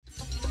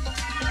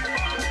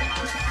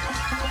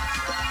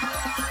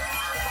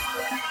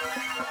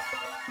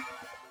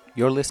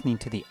You're listening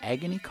to the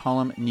Agony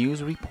Column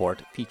News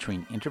Report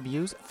featuring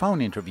interviews, phone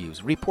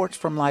interviews, reports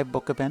from live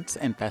book events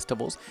and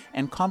festivals,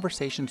 and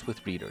conversations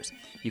with readers.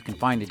 You can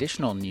find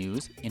additional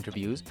news,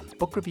 interviews,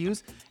 book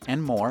reviews,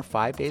 and more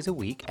 5 days a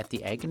week at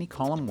the Agony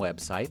Column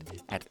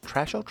website at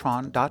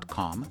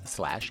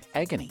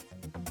trashotron.com/agony.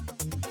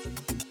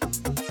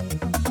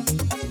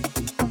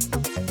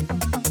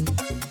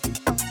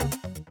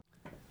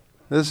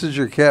 This is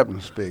your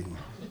captain speaking.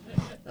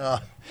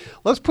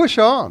 Let's push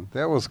on.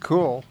 That was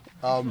cool.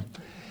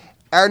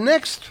 Our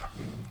next,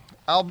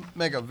 I'll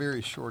make a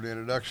very short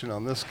introduction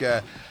on this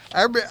guy.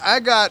 I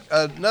got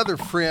another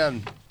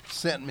friend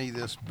sent me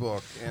this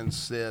book and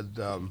said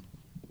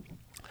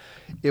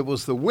it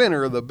was the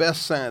winner of the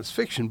best science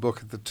fiction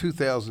book at the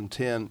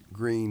 2010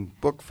 Green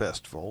Book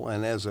Festival.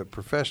 And as a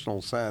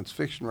professional science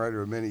fiction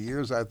writer of many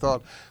years, I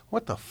thought,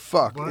 what the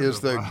fuck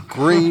is the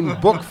Green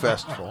Book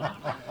Festival?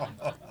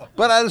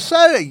 But I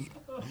decided,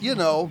 why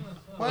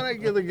don't I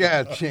give the guy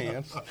a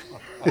chance?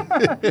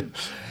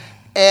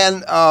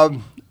 And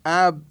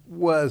I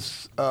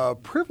was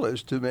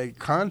privileged to make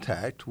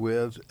contact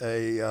with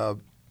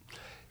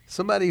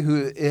somebody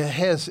who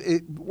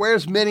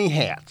wears many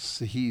hats.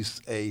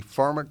 He's a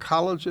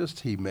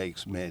pharmacologist. He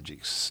makes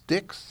magic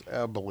sticks,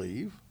 I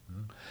believe.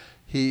 Mm-hmm.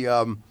 He,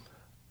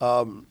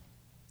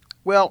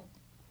 well,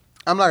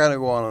 I'm not going to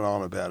go on and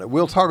on about it.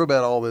 We'll talk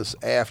about all this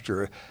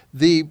after.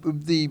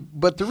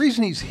 But the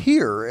reason he's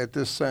here at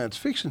this science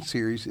fiction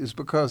series is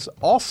because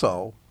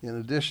also, in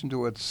addition to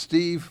what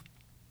Steve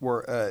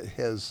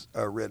has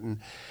written,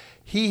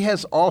 he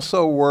has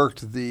also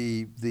worked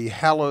the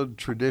hallowed,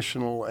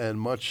 traditional, and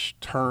much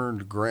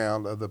turned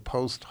ground of the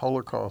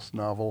post-Holocaust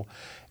novel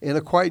in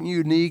a quite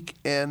unique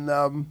and,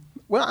 I'm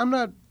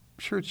not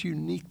sure it's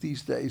unique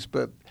these days,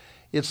 but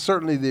it's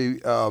certainly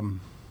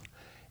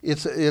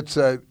it's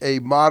a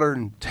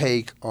modern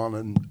take on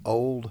an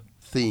old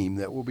theme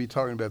that we'll be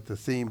talking about the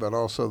theme, but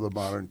also the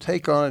modern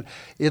take on it.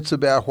 It's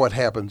about what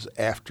happens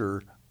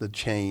after the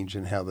change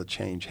and how the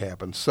change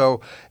happens.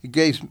 So it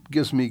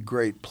gives me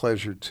great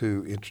pleasure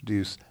to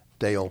introduce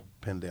Dale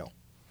Pendell.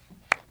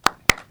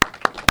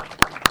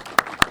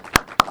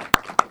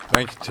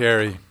 Thank you,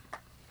 Terry.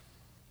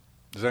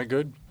 Is that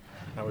good?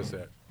 How was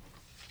that?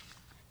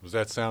 Does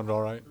that sound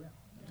all right?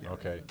 Yeah.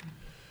 Okay.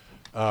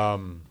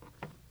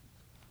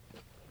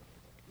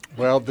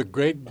 Well, The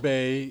Great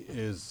Bay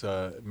is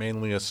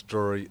mainly a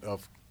story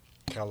of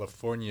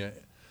California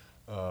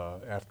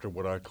after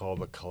what I call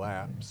the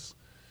collapse.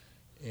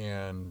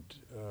 And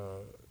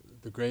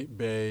the Great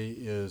Bay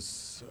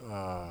is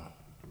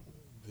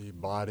the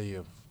body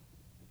of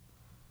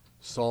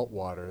salt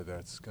water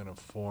that's going to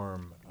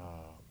form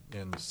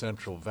in the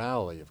Central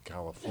Valley of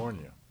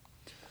California.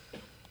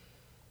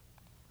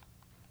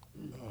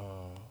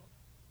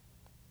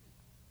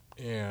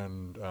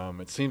 And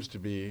it seems to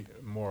be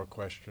more a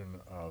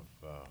question of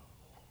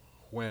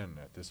when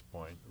at this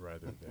point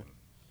rather than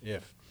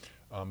if.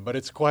 But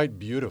it's quite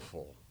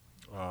beautiful.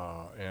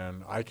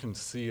 And I can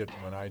see it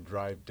when I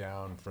drive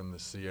down from the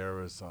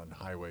Sierras on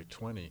Highway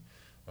 20,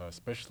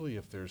 especially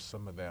if there's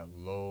some of that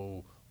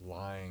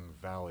low-lying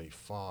valley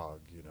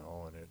fog,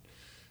 and it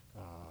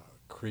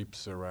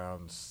creeps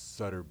around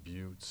Sutter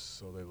Buttes,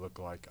 so they look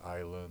like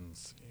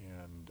islands.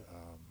 And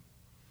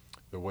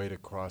the way to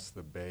cross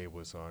the bay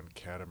was on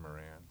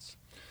catamarans.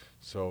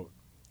 So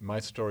my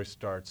story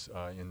starts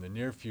in the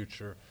near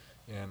future,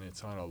 and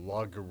it's on a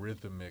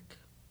logarithmic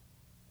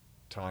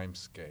time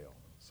scale.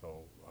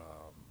 So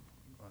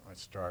I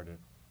started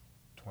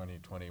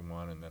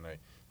 2021, and then I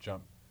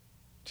jumped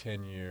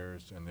 10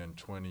 years, and then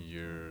 20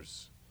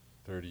 years,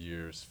 30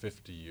 years,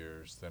 50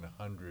 years, then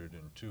 100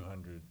 and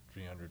 200,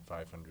 300,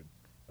 500,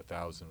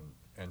 1,000,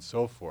 and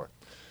so forth.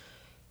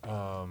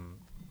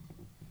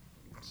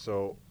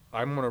 So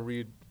I'm going to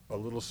read a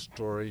little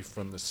story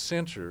from the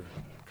center,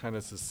 kind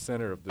of the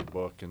center of the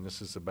book, and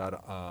this is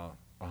about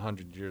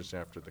 100 years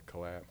after the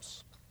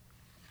collapse.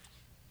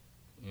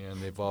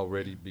 And they've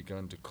already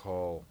begun to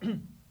call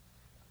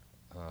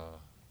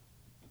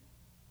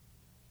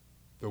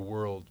the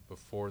world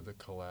before the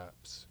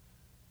collapse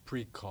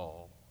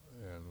pre-call,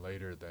 and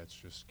later that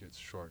just gets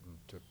shortened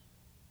to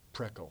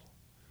Preckle.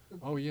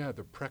 Oh yeah,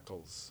 the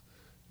Preckles.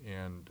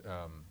 And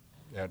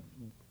at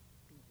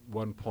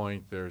one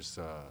point there's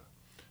a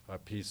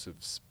piece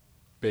of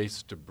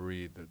space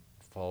debris that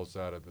falls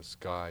out of the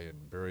sky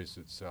and buries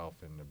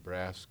itself in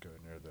Nebraska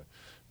near the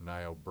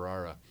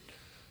Niobrara.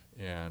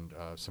 And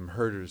some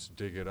herders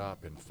dig it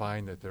up and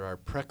find that there are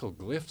Preckle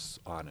glyphs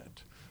on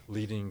it,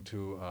 leading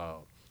to a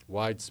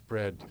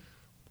widespread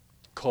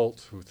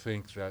cult who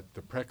think that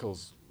the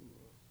Preckles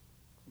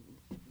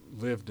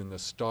lived in the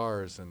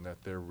stars and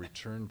that their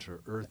return to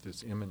Earth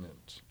is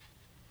imminent.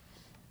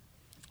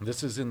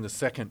 This is in the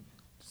 2nd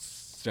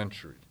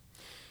century.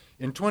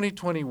 In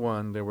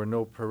 2021, there were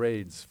no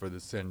parades for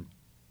the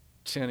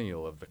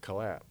centennial of the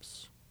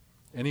collapse.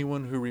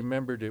 Anyone who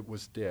remembered it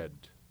was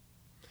dead.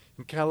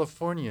 In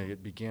California,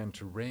 it began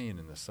to rain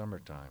in the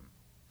summertime,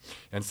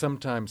 and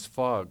sometimes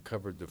fog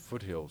covered the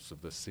foothills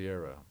of the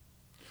Sierra.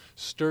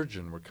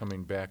 Sturgeon were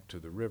coming back to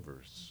the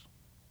rivers.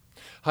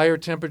 Higher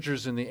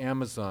temperatures in the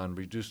Amazon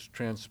reduced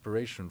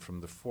transpiration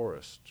from the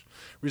forest,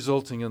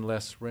 resulting in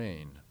less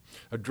rain.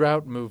 A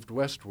drought moved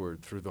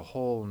westward through the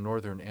whole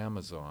northern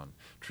Amazon,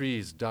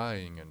 trees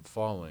dying and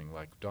falling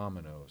like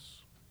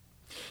dominoes.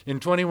 In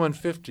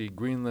 2150,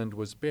 Greenland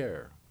was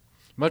bare.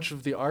 Much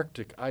of the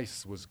Arctic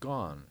ice was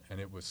gone, and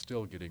it was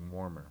still getting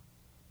warmer.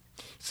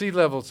 Sea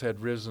levels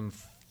had risen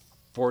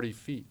 40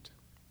 feet.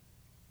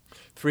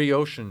 3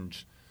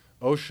 oceans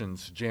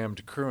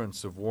jammed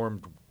currents of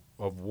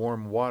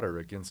warm water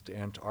against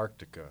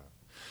Antarctica.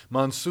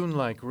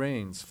 Monsoon-like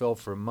rains fell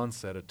for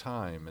months at a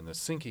time, and the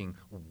sinking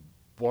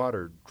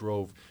water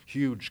drove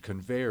huge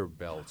conveyor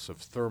belts of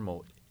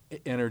thermal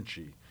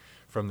energy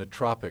from the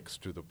tropics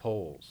to the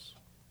poles.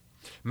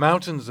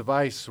 Mountains of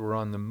ice were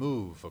on the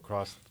move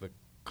across the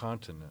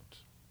continent.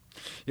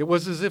 It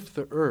was as if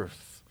the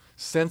earth,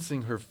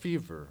 sensing her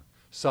fever,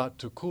 sought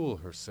to cool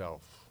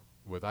herself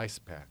with ice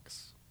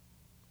packs.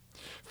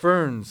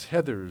 Ferns,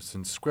 heathers,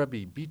 and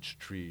scrubby beech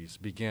trees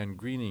began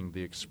greening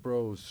the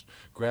exposed,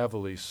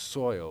 gravelly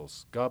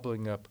soils,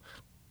 gobbling up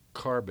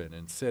carbon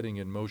and setting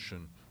in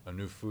motion a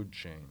new food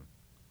chain.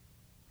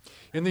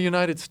 In the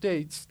United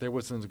States, there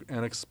was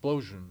an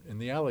explosion in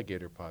the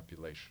alligator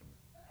population.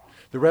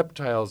 The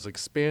reptiles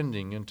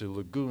expanding into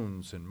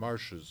lagoons and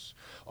marshes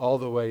all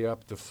the way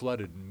up the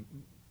flooded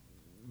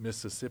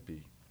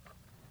Mississippi.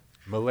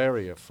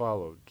 Malaria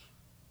followed.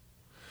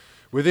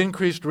 With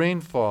increased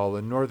rainfall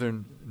in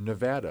northern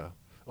Nevada,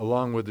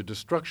 along with the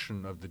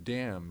destruction of the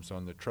dams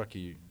on the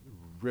Truckee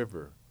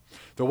River,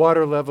 the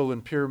water level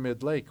in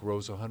Pyramid Lake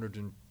rose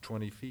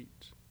 120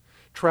 feet.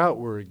 Trout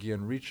were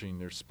again reaching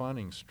their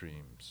spawning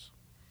streams.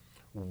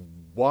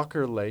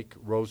 Walker Lake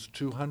rose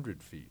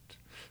 200 feet,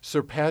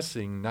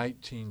 surpassing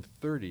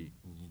 1930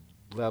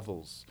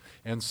 levels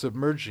and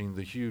submerging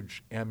the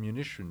huge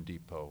ammunition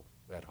depot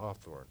at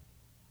Hawthorne.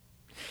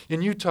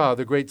 In Utah,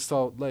 the Great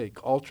Salt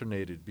Lake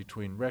alternated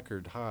between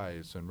record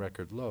highs and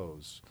record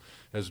lows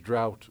as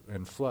drought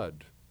and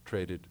flood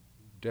traded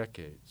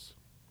decades.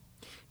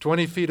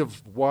 20 feet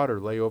of water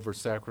lay over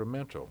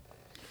Sacramento.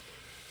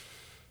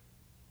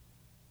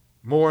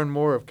 More and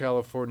more of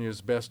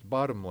California's best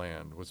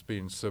bottomland was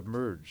being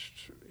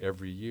submerged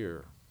every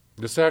year.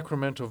 The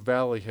Sacramento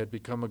Valley had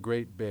become a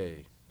great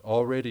bay,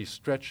 already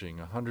stretching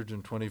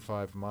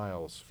 125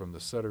 miles from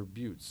the Sutter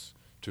Buttes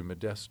to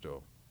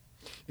Modesto.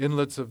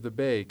 Inlets of the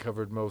bay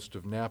covered most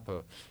of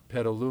Napa,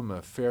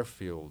 Petaluma,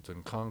 Fairfield,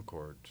 and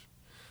Concord.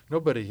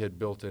 Nobody had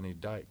built any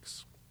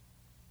dikes.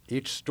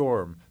 Each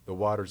storm, the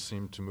water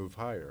seemed to move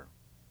higher.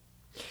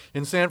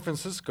 In San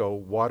Francisco,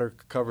 water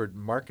covered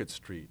Market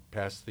Street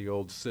past the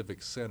old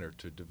Civic Center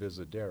to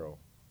Divisadero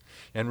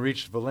and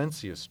reached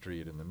Valencia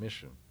Street in the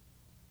Mission.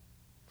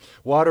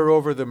 Water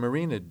over the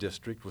Marina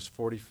District was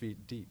 40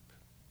 feet deep.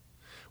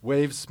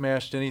 Waves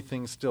smashed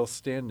anything still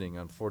standing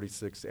on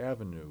 46th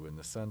Avenue in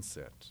the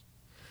sunset.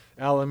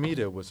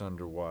 Alameda was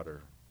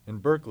underwater. In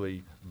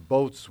Berkeley,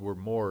 boats were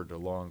moored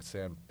along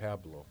San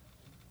Pablo.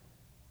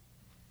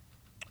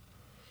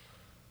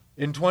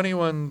 In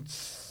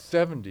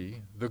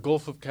 2170, the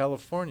Gulf of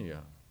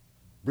California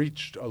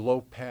reached a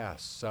low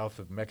pass south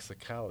of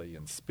Mexicali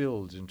and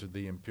spilled into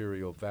the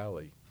Imperial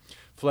Valley,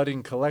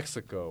 flooding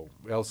Calexico,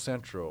 El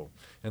Centro,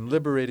 and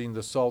liberating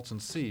the Salton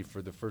Sea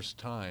for the first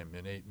time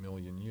in 8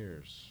 million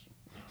years.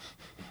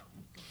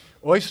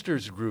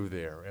 Oysters grew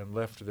there and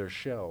left their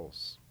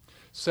shells,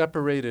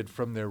 separated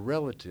from their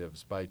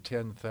relatives by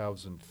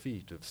 10,000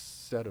 feet of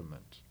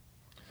sediment.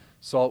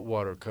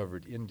 Saltwater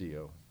covered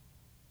Indio.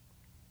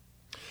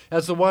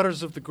 As the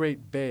waters of the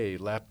Great Bay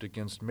lapped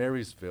against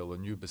Marysville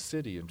and Yuba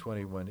City in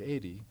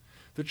 2180,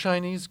 the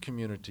Chinese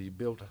community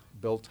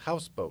built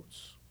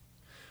houseboats.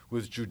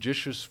 With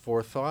judicious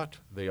forethought,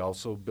 they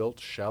also built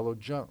shallow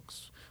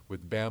junks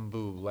with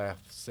bamboo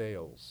lath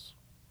sails.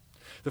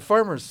 The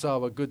farmers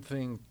saw a good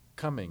thing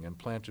coming and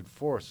planted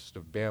forests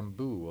of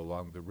bamboo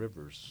along the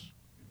rivers.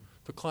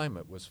 The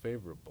climate was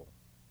favorable.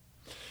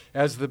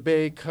 As the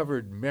bay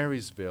covered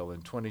Marysville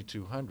in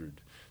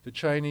 2200, the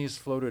Chinese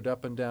floated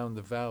up and down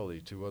the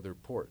valley to other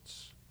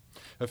ports.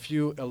 A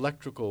few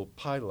electrical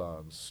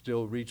pylons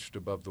still reached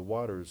above the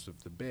waters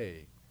of the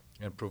bay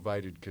and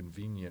provided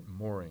convenient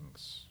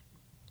moorings.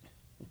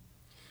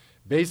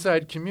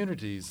 Bayside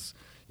communities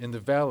in the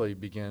valley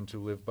began to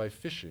live by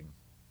fishing.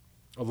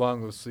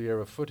 Along the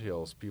Sierra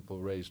foothills, people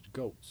raised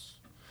goats,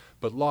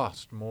 but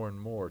lost more and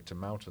more to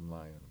mountain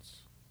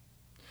lions.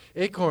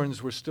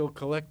 Acorns were still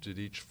collected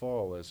each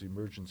fall as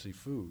emergency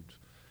food,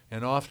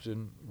 and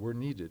often were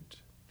needed.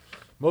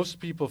 Most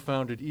people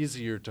found it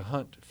easier to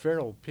hunt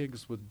feral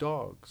pigs with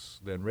dogs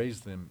than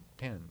raise them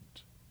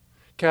penned.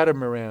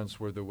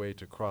 Catamarans were the way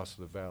to cross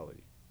the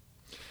valley.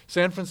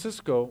 San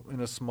Francisco, in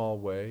a small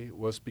way,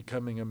 was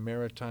becoming a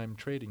maritime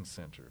trading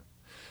center,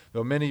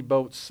 though many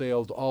boats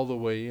sailed all the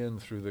way in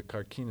through the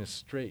Carquinez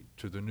Strait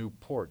to the new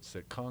ports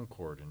at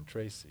Concord and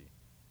Tracy.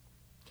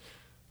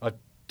 A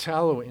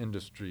tallow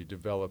industry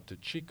developed at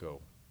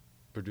Chico,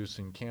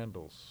 producing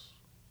candles.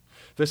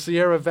 The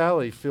Sierra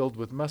Valley filled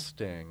with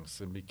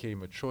mustangs and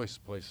became a choice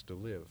place to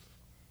live.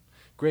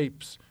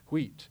 grapes,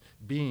 wheat,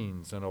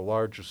 beans, and a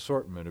large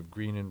assortment of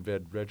green and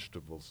red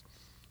vegetables.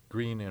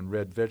 Green and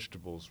red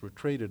vegetables were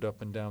traded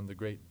up and down the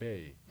Great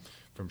Bay,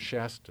 from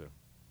Shasta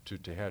to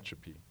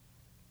Tehachapi.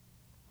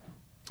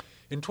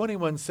 In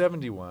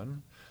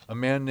 2171, a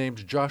man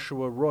named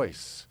Joshua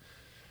Royce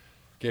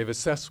gave a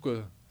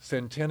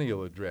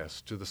sesquicentennial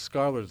address to the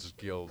Scholars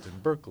Guild in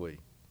Berkeley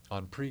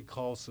on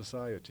pre-call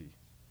society.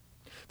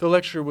 The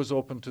lecture was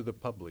open to the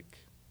public.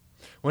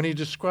 When he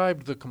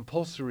described the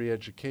compulsory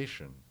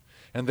education,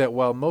 and that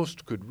while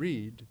most could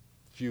read,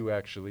 few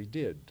actually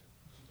did,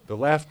 the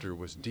laughter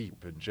was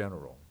deep and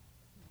general.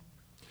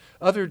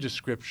 Other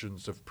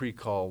descriptions of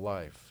pre-call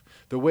life,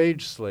 the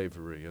wage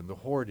slavery and the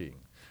hoarding,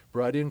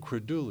 brought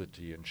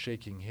incredulity and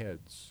shaking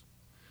heads.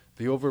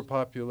 The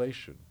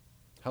overpopulation,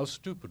 how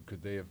stupid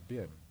could they have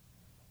been?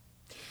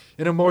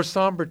 In a more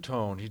somber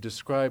tone, he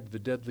described the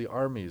deadly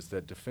armies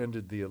that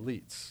defended the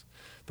elites,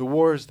 the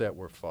wars that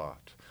were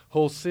fought,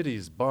 whole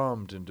cities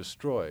bombed and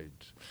destroyed.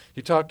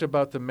 He talked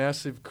about the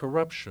massive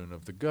corruption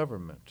of the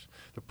government,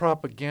 the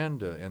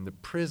propaganda and the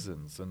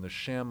prisons and the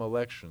sham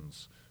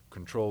elections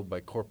controlled by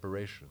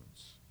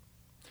corporations.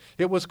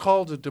 It was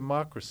called a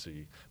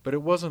democracy, but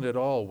it wasn't at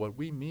all what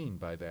we mean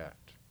by that.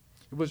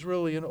 It was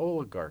really an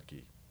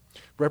oligarchy.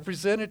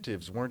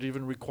 Representatives weren't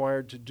even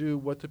required to do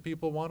what the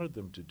people wanted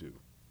them to do,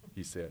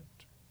 he said.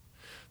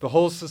 The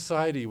whole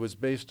society was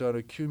based on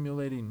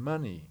accumulating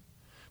money,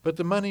 but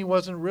the money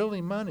wasn't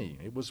really money.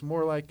 It was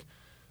more like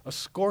a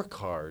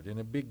scorecard in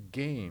a big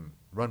game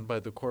run by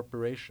the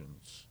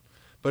corporations,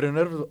 but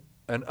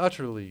an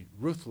utterly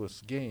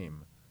ruthless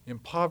game,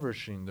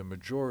 impoverishing the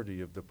majority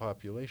of the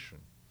population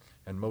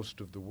and most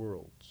of the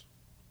world.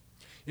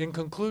 In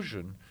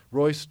conclusion,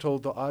 Royce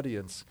told the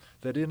audience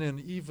that in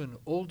an even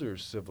older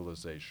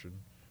civilization,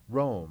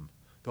 Rome,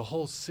 the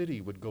whole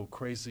city would go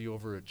crazy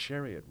over a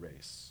chariot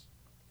race.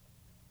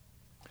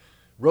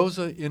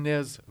 Rosa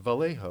Inez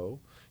Vallejo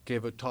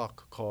gave a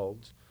talk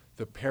called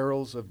The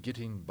Perils of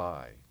Getting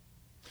By.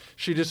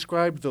 She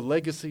described the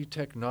legacy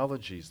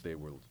technologies they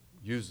were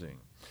using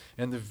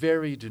and the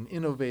varied and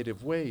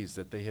innovative ways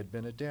that they had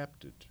been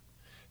adapted.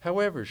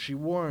 However, she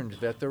warned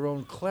that their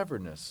own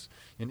cleverness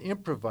in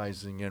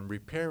improvising and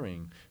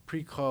repairing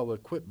pre-call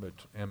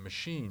equipment and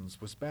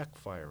machines was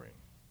backfiring,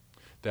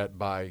 that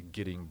by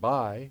getting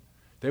by,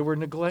 they were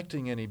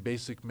neglecting any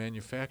basic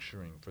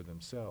manufacturing for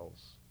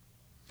themselves.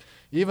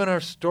 Even our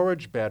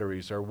storage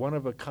batteries are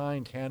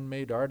one-of-a-kind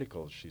handmade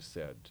articles, she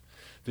said.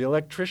 The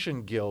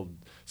Electrician Guild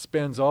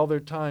spends all their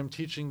time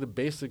teaching the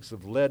basics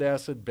of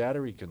lead-acid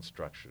battery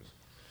construction.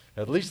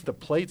 At least the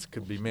plates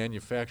could be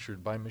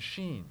manufactured by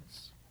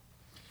machines.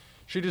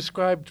 She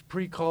described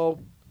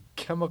pre-call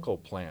chemical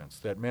plants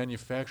that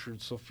manufactured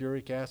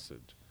sulfuric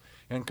acid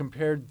and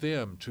compared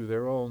them to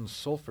their own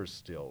sulfur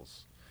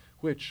stills,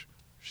 which,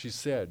 she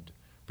said,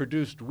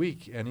 produced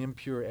weak and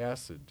impure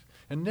acid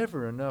and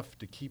never enough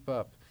to keep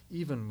up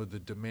even with the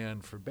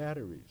demand for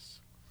batteries.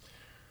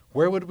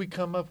 Where would we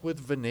come up with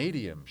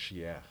vanadium,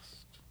 she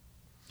asked.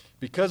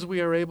 Because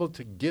we are able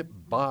to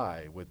get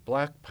by with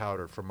black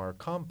powder from our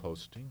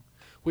composting,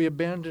 we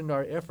abandoned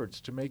our efforts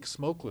to make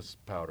smokeless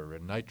powder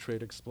and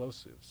nitrate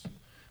explosives,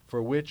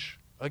 for which,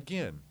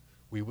 again,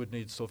 we would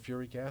need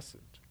sulfuric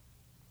acid.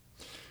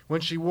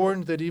 When she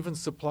warned that even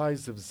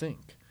supplies of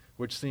zinc,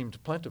 which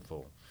seemed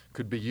plentiful,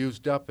 could be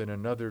used up in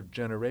another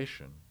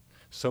generation,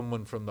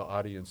 someone from the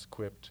audience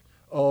quipped,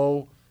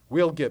 "Oh,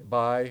 we'll get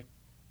by."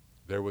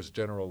 There was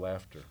general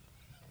laughter.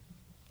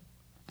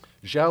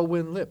 Zhao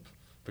Wen Lip,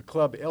 the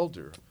club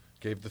elder,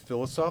 gave the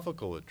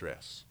philosophical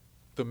address,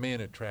 the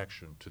main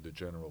attraction to the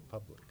general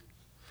public,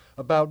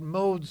 about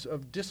modes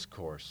of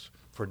discourse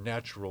for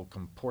natural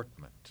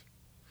comportment.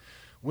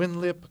 Wen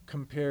Lip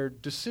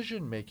compared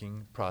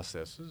decision-making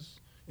processes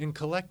in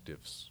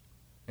collectives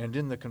and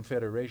in the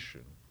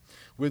Confederation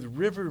with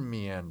river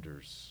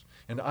meanders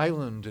and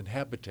island and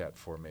habitat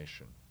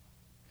formation.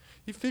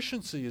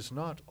 Efficiency is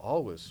not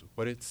always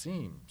what it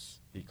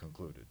seems, he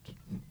concluded.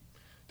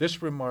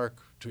 This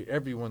remark, to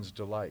everyone's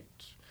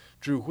delight,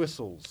 drew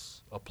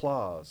whistles,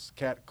 applause,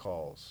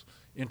 catcalls,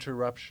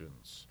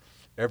 interruptions,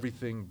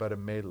 everything but a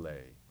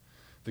melee.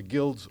 The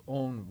guild's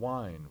own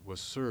wine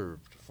was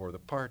served for the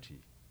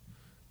party.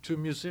 Two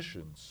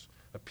musicians,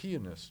 a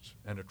pianist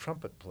and a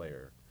trumpet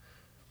player,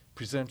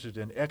 presented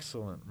an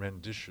excellent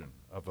rendition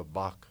of a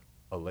Bach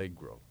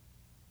allegro.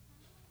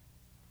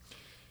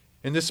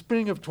 In the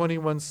spring of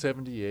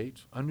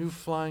 2178, a new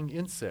flying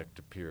insect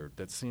appeared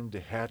that seemed to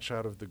hatch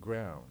out of the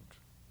ground.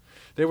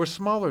 They were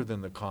smaller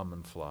than the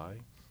common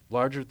fly,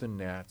 larger than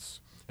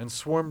gnats, and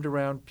swarmed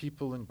around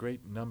people in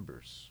great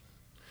numbers.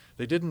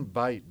 They didn't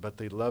bite, but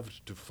they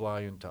loved to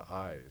fly into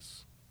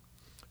eyes.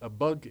 A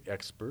bug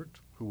expert,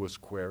 who was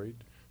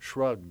queried,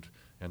 shrugged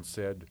and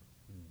said,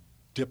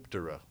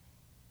 "Diptera."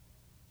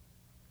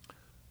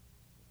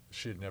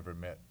 She had never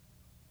met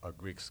a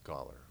Greek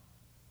scholar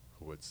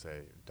who would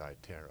say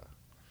Diptera.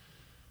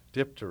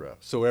 Diptera,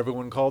 so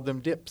everyone called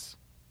them dips.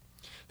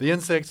 The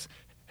insects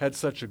had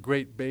such a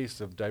great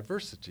base of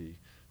diversity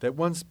that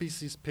one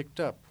species picked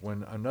up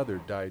when another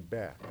died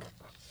back.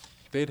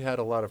 They'd had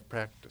a lot of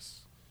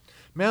practice.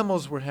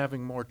 Mammals were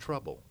having more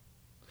trouble.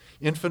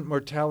 Infant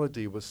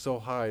mortality was so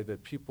high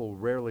that people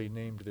rarely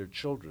named their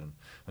children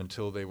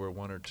until they were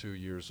 1 or 2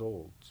 years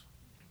old.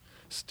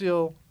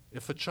 Still,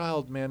 if a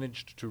child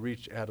managed to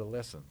reach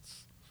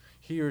adolescence,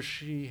 he or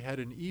she had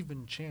an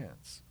even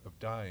chance of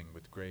dying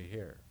with gray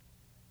hair.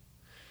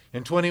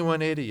 In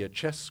 2180, a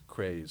chess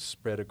craze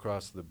spread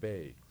across the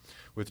bay,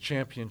 with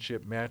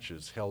championship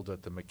matches held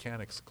at the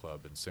Mechanics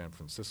Club in San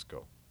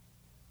Francisco.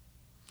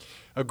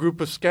 A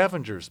group of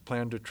scavengers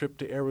planned a trip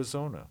to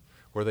Arizona,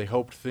 where they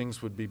hoped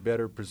things would be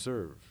better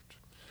preserved.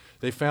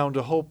 They found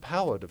a whole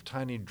pallet of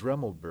tiny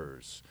Dremel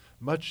burrs,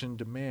 much in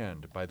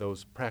demand by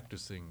those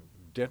practicing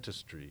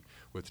dentistry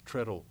with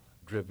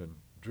treadle-driven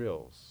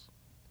drills.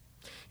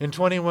 In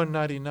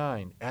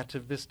 2199,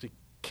 atavistic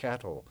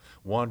cattle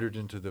wandered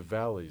into the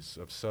valleys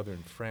of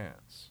southern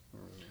France.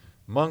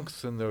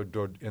 Monks in the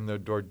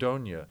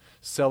Dordogne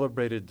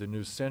celebrated the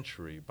new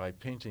century by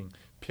painting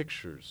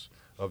pictures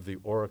of the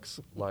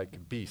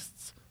oryx-like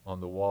beasts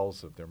on the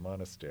walls of their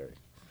monastery.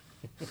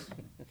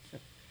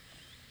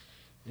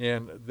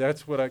 And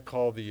that's what I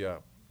call the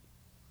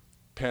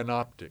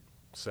panoptic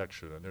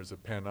section. And there's a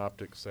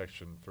panoptic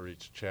section for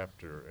each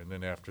chapter. And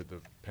then after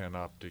the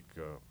panoptic,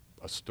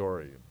 a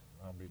story.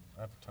 I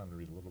have time to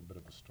read a little bit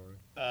of a story.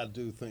 I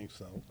do think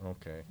so.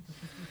 Okay.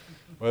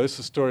 Well, this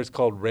story is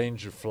called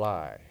Ranger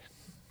Fly.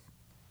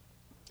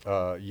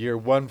 Year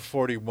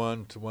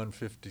 141 to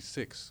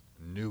 156,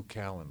 new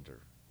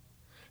calendar.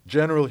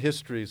 General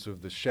histories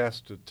of the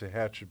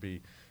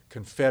Shasta-Tehachapi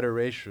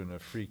Confederation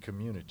of Free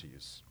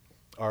Communities,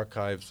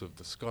 archives of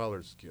the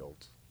Scholars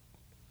Guild,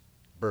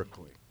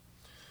 Berkeley.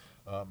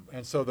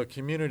 And so the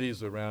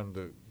communities around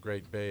the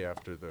Great Bay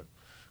after the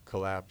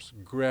collapse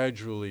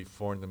gradually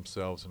formed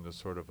themselves into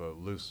sort of a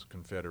loose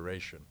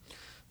confederation,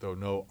 though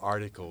no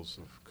articles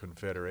of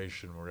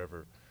confederation were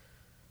ever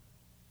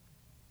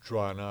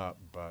drawn up,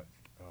 but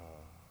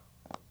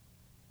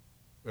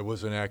it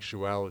was an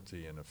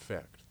actuality in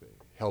effect. They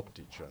helped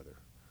each other.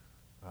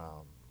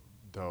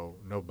 Though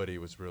nobody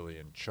was really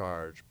in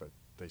charge, but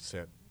they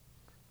sent,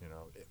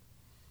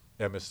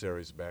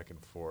 emissaries back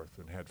and forth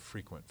and had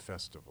frequent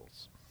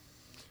festivals.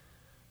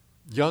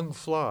 Young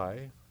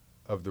Fly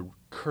of the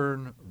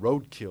Kern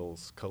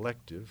Roadkills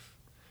Collective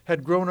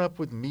had grown up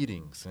with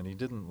meetings, and he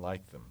didn't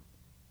like them.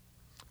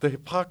 The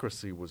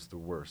hypocrisy was the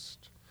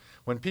worst,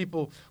 when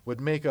people would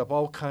make up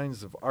all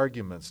kinds of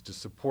arguments to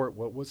support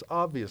what was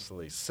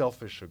obviously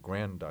selfish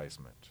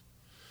aggrandizement.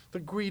 The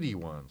greedy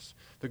ones,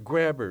 the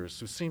grabbers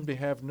who seemed to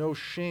have no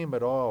shame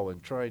at all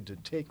and tried to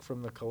take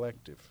from the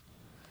collective.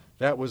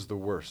 That was the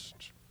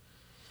worst.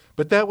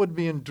 But that would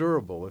be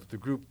endurable if the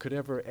group could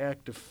ever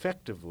act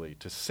effectively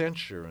to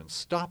censure and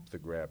stop the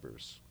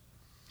grabbers.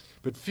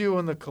 But few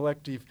in the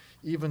collective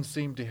even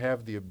seemed to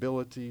have the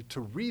ability to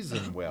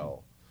reason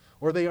well,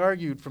 or they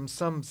argued from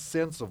some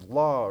sense of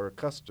law or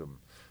custom,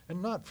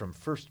 and not from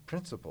first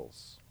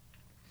principles.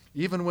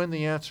 Even when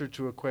the answer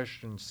to a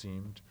question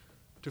seemed,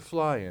 to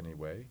Fly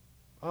anyway,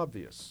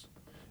 obvious.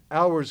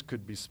 Hours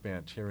could be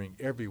spent hearing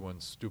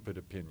everyone's stupid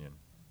opinion.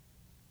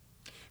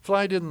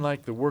 Fly didn't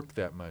like the work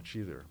that much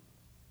either.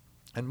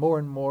 And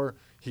more,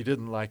 he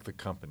didn't like the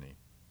company.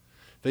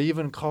 They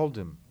even called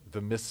him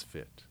the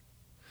misfit.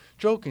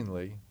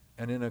 Jokingly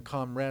and in a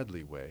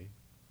comradely way,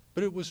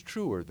 but it was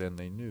truer than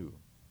they knew.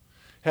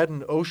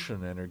 Hadn't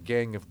Ocean and her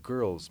gang of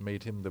girls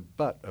made him the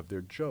butt of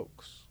their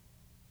jokes?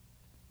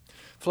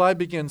 Fly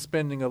began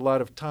spending a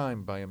lot of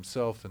time by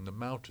himself in the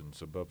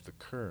mountains above the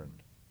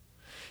Kern.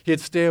 He'd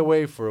stay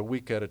away for a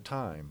week at a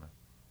time,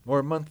 or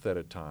a month at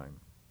a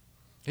time.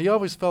 He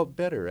always felt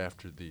better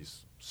after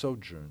these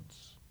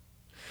sojourns.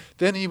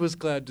 Then he was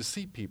glad to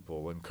see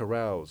people and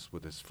carouse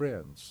with his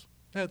friends,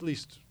 at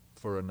least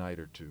for a night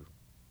or two.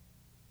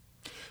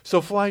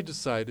 So Fly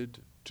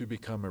decided to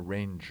become a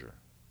ranger,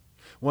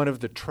 one of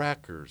the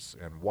trackers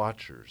and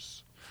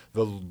watchers,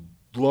 the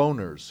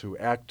loners who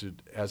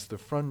acted as the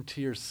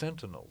frontier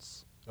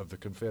sentinels of the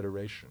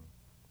Confederation.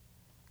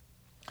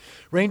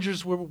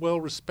 Rangers were well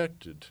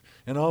respected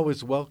and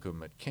always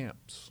welcome at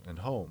camps and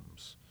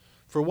homes.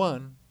 For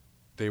one,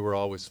 they were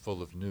always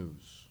full of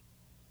news.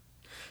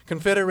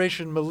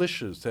 Confederation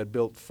militias had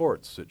built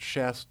forts at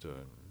Shasta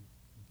and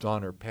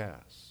Donner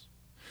Pass.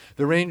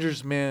 The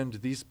Rangers manned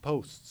these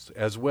posts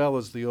as well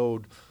as the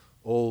old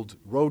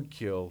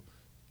roadkill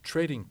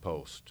trading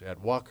post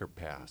at Walker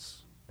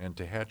Pass and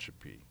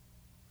Tehachapi.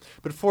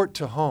 But Fort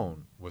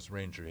Tejon was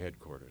Ranger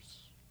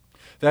headquarters.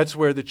 That's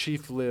where the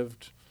chief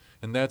lived,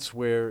 and that's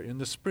where, in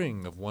the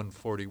spring of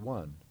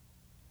 141,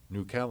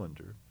 new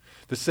calendar,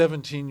 the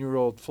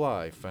 17-year-old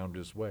Fly found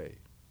his way.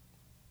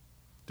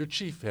 Their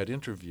chief had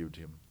interviewed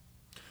him,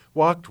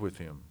 walked with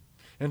him,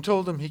 and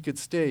told him he could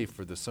stay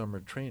for the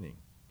summer training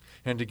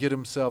and to get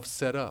himself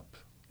set up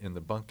in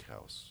the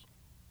bunkhouse.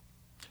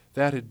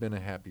 That had been a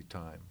happy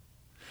time.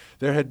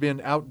 There had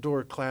been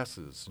outdoor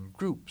classes in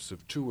groups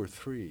of 2 or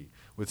 3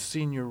 with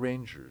senior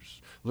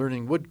rangers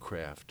learning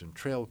woodcraft and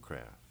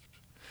trailcraft.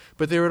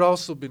 But there had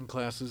also been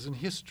classes in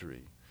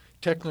history,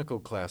 technical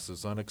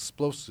classes on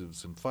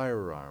explosives and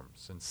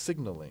firearms and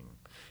signaling,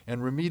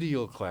 and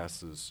remedial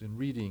classes in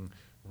reading,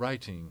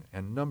 writing,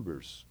 and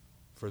numbers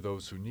for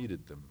those who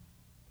needed them.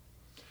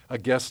 A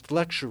guest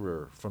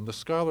lecturer from the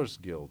Scholars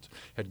Guild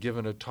had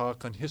given a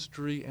talk on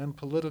history and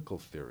political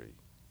theory.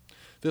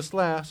 This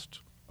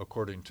last,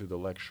 according to the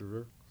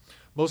lecturer,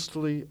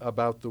 mostly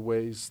about the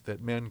ways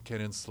that men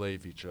can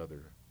enslave each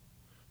other.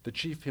 The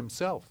chief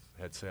himself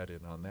had sat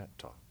in on that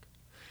talk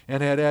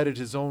and had added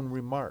his own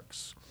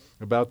remarks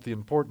about the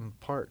important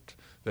part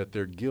that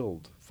their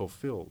guild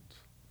fulfilled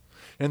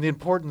and the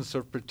importance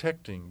of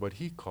protecting what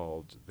he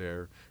called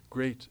their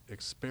great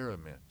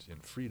experiment in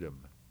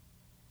freedom.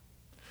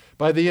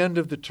 By the end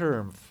of the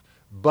term,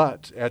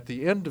 but at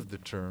the end of the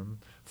term,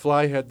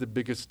 Fly had the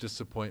biggest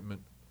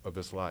disappointment of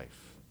his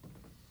life.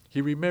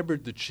 He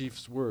remembered the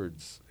chief's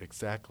words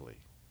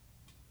exactly.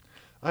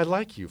 "I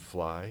like you,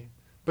 Fly,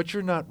 but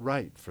you're not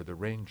right for the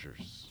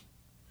Rangers.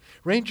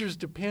 Rangers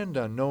depend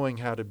on knowing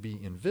how to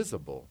be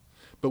invisible,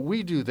 but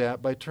we do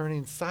that by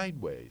turning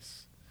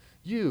sideways.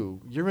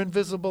 You're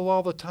invisible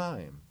all the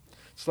time.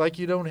 It's like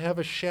you don't have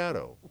a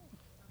shadow.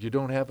 You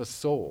don't have a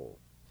soul,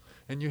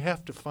 and you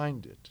have to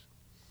find it.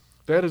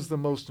 That is the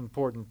most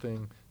important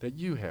thing that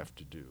you have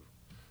to do.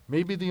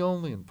 Maybe the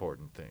only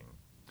important thing.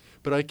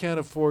 But I can't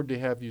afford to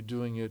have you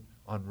doing it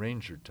on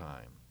Ranger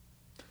time.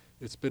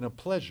 It's been a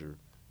pleasure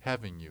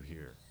having you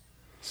here.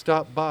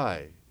 Stop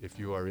by if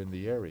you are in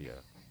the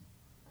area."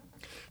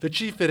 The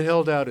chief had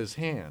held out his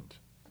hand,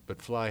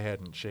 but Fly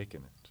hadn't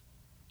shaken it.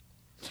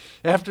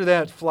 After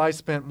that, Fly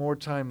spent more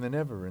time than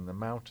ever in the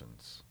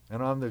mountains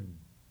and on the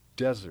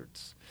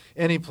deserts,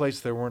 any place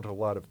there weren't a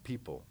lot of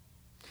people.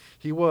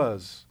 He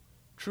was,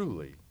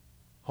 truly,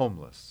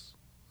 homeless.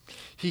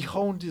 He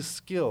honed his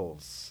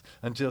skills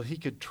until he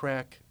could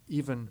track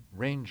even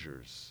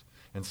Rangers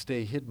and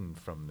stay hidden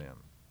from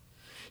them.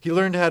 He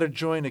learned how to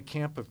join a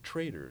camp of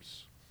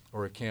traders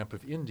or a camp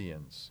of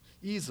Indians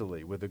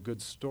easily with a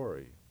good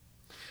story.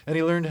 And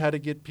he learned how to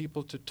get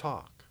people to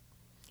talk.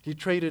 He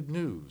traded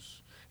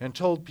news and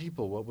told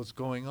people what was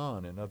going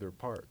on in other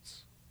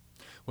parts.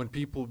 When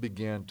people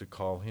began to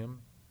call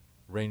him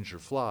Ranger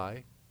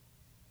Fly,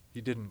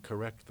 he didn't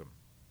correct them.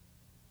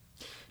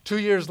 2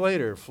 years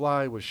later,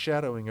 Fly was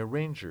shadowing a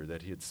ranger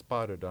that he had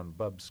spotted on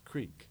Bubbs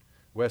Creek,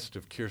 west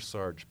of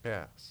Kearsarge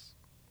Pass.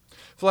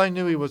 Fly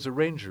knew he was a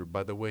ranger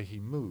by the way he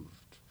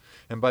moved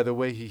and by the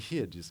way he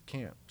hid his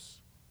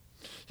camps.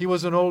 He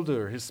was an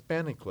older,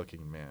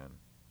 Hispanic-looking man.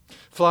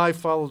 Fly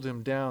followed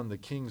him down the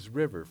Kings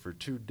River for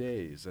 2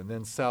 days and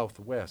then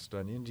southwest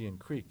on Indian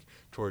Creek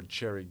toward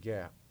Cherry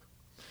Gap.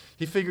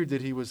 He figured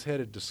that he was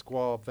headed to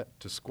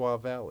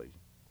Squaw Valley.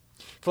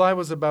 Fly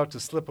was about to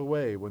slip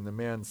away when the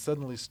man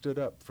suddenly stood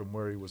up from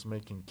where he was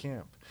making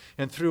camp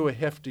and threw a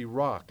hefty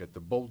rock at the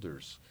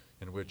boulders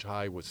in which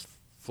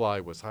Fly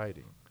was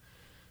hiding.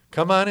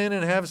 "Come on in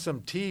and have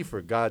some tea,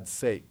 for God's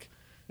sake.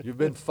 You've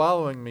been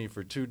following me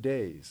for 2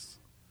 days."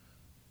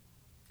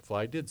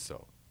 Fly did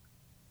so.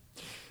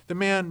 The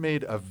man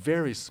made a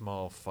very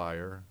small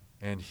fire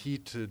and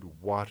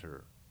heated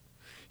water.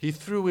 He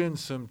threw in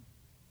some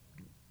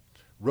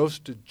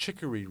roasted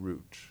chicory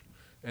root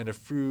and a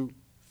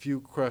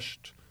few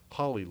crushed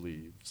holly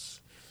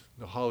leaves.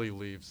 The holly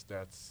leaves,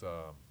 that's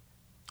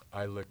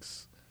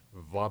Ilex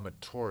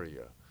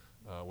vomitoria,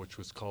 which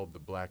was called the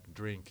black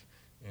drink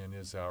and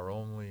is our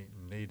only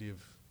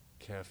native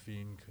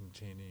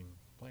caffeine-containing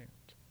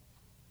plant.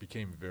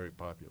 Became very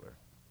popular.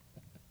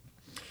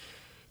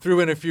 Threw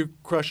in a few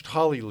crushed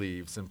holly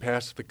leaves and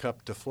passed the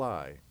cup to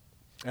Fly.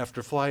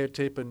 After Fly had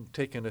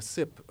taken a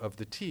sip of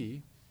the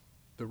tea,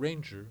 the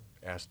ranger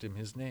asked him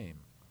his name.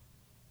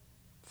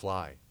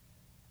 Fly.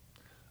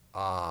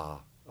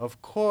 "Ah,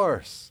 of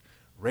course,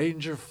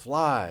 Ranger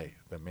Fly,"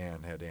 the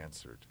man had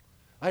answered.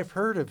 "I've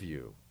heard of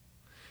you.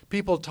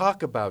 People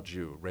talk about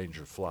you,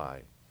 Ranger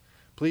Fly.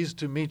 Pleased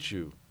to meet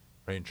you,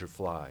 Ranger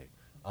Fly.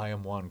 I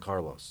am Juan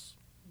Carlos."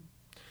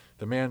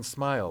 The man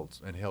smiled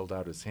and held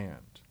out his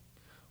hand.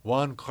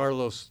 Juan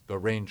Carlos the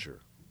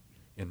Ranger,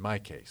 in my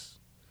case,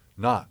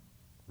 not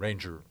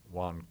Ranger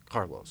Juan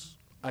Carlos.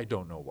 I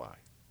don't know why.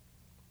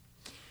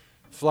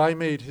 Fly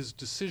made his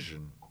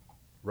decision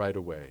right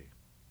away.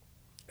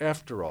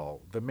 After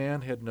all, the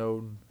man had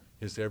known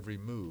his every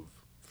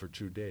move for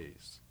 2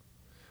 days.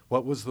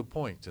 What was the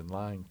point in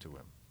lying to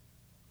him?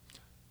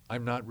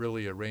 "I'm not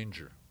really a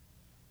ranger."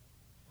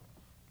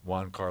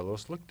 Juan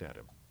Carlos looked at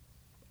him.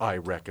 "I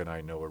reckon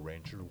I know a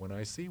ranger when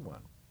I see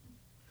one."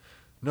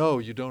 "No,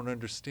 you don't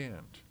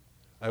understand.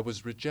 I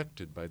was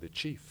rejected by the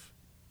chief."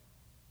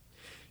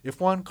 If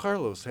Juan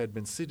Carlos had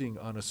been sitting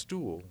on a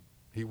stool,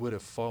 he would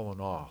have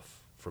fallen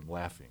off from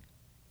laughing.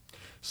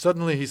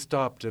 Suddenly he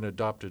stopped and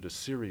adopted a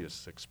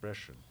serious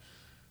expression.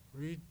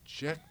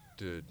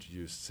 "Rejected,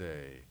 you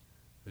say?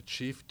 The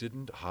chief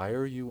didn't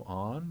hire you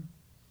on?"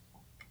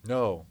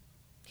 "No,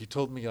 he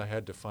told me I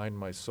had to find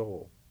my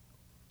soul."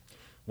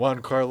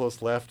 Juan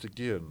Carlos laughed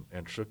again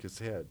and shook his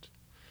head.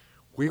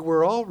 "We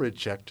were all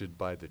rejected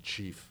by the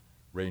chief,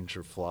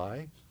 Ranger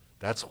Fly.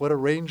 That's what a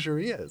ranger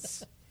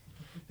is.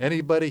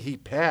 Anybody he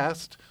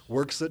passed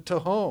works it to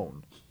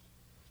hone.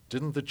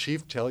 Didn't the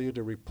chief tell you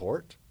to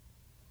report?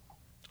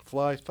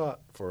 Fly thought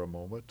for a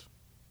moment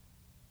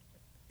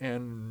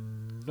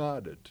and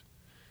nodded.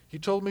 He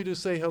told me to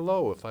say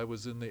hello if I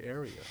was in the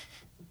area.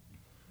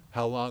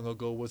 How long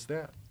ago was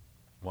that?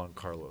 Juan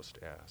Carlos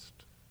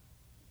asked.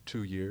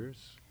 2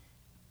 years?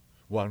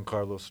 Juan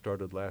Carlos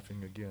started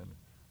laughing again.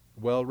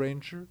 Well,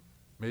 Ranger,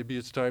 maybe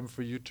it's time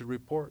for you to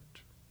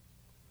report.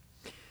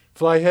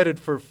 Fly headed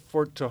for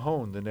Fort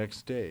Tejon the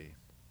next day.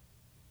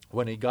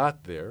 When he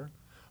got there,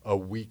 a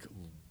week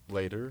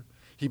later,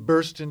 he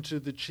burst into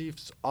the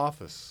chief's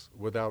office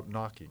without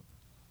knocking.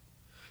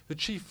 The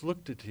chief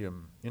looked at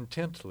him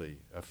intently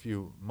a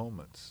few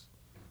moments,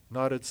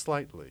 nodded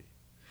slightly,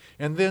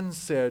 and then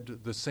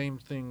said the same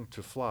thing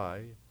to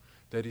Fly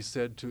that he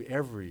said to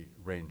every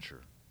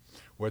ranger,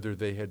 whether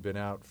they had been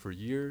out for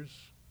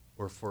years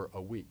or for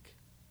a week.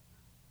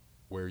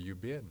 Where you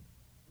been?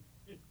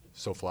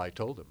 So Fly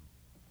told him.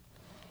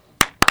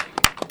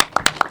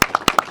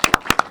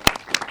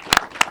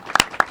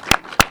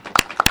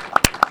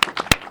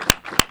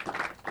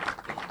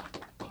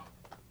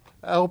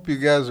 I hope you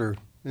guys are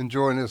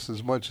enjoying this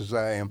as much as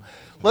I am.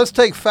 Let's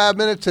take 5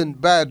 minutes and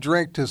buy a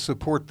drink to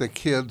support the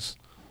kids.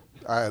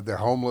 They're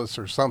homeless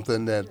or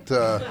something that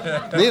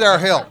need our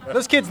help.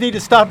 Those kids need to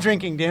stop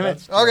drinking, damn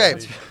it. Okay,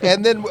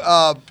 and then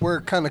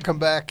we're kind of come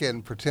back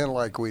and pretend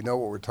like we know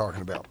what we're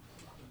talking about.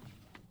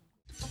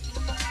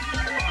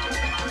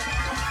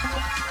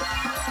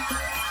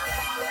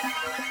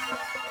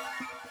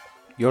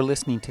 You're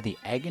listening to the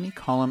Agony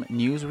Column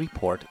News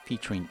Report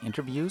featuring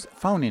interviews,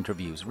 phone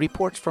interviews,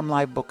 reports from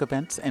live book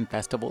events and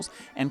festivals,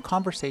 and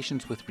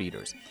conversations with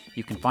readers.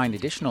 You can find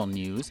additional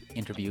news,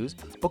 interviews,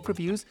 book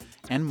reviews,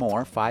 and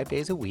more 5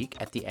 days a week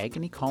at the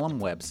Agony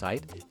Column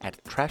website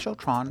at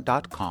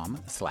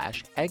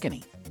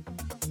trashotron.com/agony.